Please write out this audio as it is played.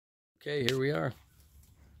Okay, here we are.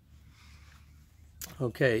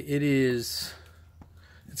 Okay, it's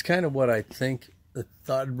kind of what I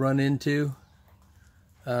thought I'd run into.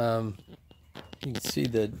 You can see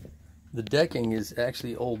that the decking is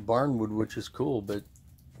actually old barnwood, which is cool, but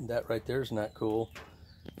that right there is not cool.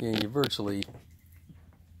 You virtually,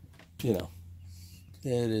 it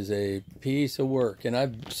is a piece of work. And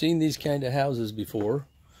I've seen these kind of houses before,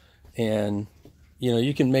 and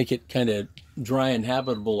you can make it kind of dry and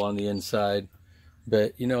habitable on the inside,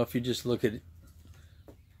 but if you just look at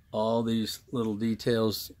all these little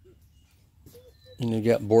details, you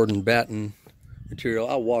got board and batten material.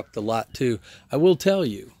 I walked the lot too. I will tell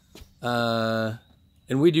you, and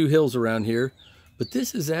we do hills around here, but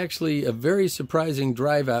this is actually a very surprising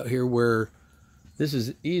drive out here, where this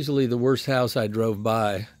is easily the worst house I drove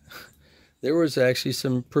by. There was actually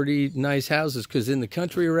some pretty nice houses, because in the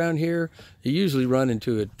country around here, you usually run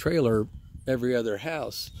into a trailer every other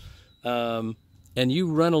house. And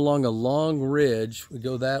you run along a long ridge. We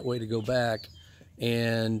go that way to go back,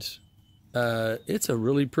 and it's a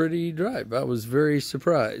really pretty drive. I was very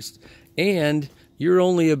surprised. And you're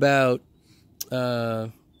only about, I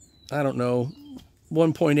don't know,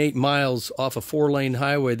 1.8 miles off a 4-lane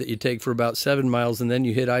highway that you take for about 7 miles, and then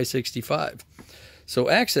you hit I-65. So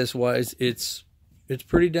access-wise, it's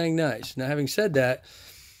pretty dang nice. Now, having said that,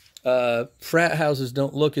 frat houses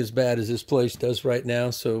don't look as bad as this place does right now.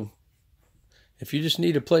 So if you just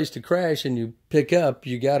need a place to crash and you pick up,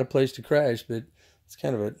 you got a place to crash. But it's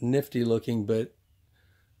kind of a nifty looking. But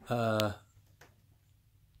I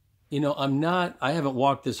haven't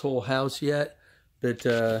walked this whole house yet. But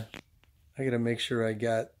I got to make sure I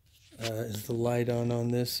got. Is the light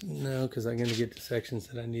on this? No, because I'm going to get to sections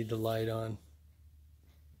that I need the light on.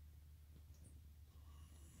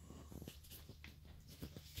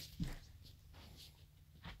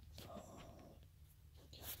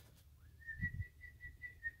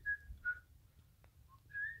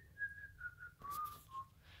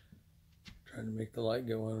 Trying to make the light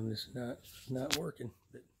go on, and it's not working,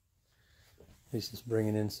 but at least it's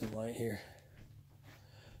bringing in some light here.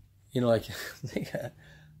 Like they got,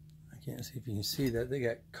 I can't see if you can see that, they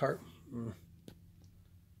got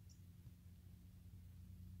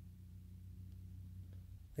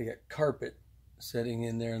carpet setting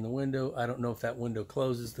in there in the window. I don't know if that window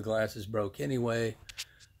closes. The glass is broke anyway.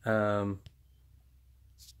 I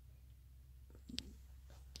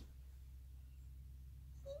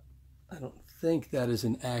don't think that is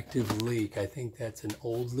an active leak. I think that's an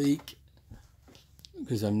old leak,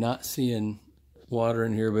 because I'm not seeing water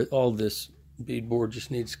in here. But all this beadboard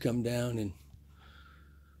just needs to come down and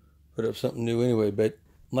put up something new anyway. But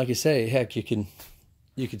like I say, heck, you could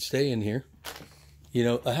stay in here.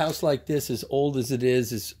 A house like this, as old as it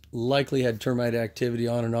is likely had termite activity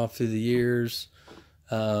on and off through the years.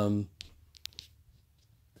 When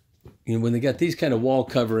they got these kind of wall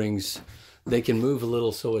coverings, they can move a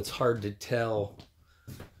little, so it's hard to tell,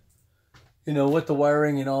 what the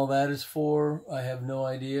wiring and all that is for. I have no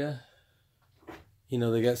idea.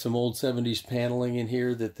 They got some old 70s paneling in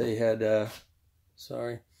here that they had, they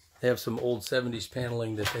have some old 70s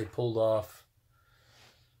paneling that they pulled off,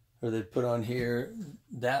 or they put on here.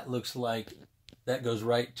 That looks like that goes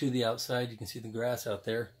right to the outside. You can see the grass out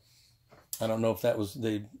there. I don't know if that was,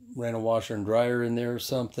 they ran a washer and dryer in there or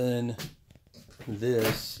something.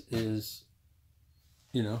 This is,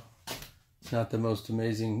 not the most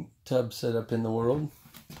amazing tub setup in the world.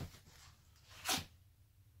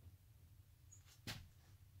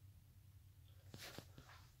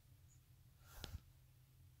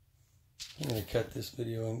 I'm going to cut this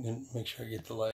video and make sure I get the light.